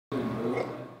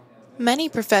Many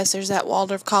professors at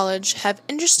Waldorf College have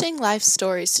interesting life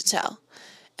stories to tell,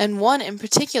 and one in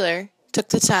particular took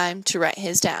the time to write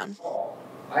his down.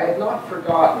 I had not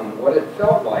forgotten what it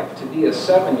felt like to be a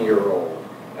 7-year-old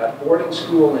at boarding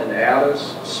school in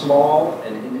Addis, small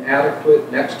and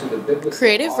inadequate next to the biblical.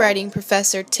 Creative writing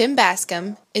professor Tim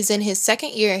Bascom is in his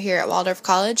second year here at Waldorf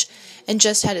College and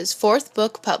just had his 4th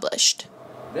book published.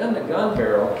 Then the gun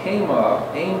barrel came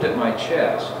up, aimed at my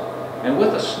chest, and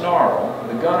with a snarl,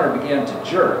 the gunner began to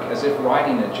jerk as if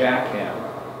riding a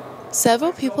jackhammer.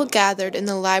 Several people gathered in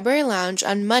the library lounge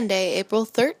on Monday, April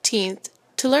 13th,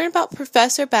 to learn about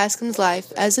Professor Bascom's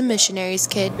life as a missionary's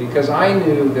kid. Because I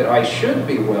knew that I should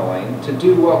be willing to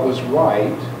do what was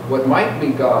right, what might be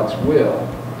God's will.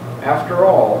 After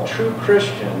all, true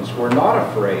Christians were not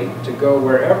afraid to go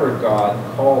wherever God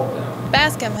called them.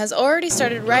 Bascom has already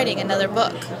started writing another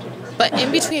book, but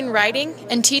in between writing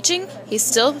and teaching, he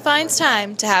still finds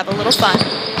time to have a little fun.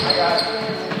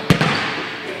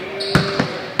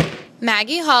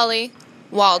 Maggie Holly,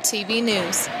 Wall TV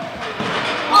News.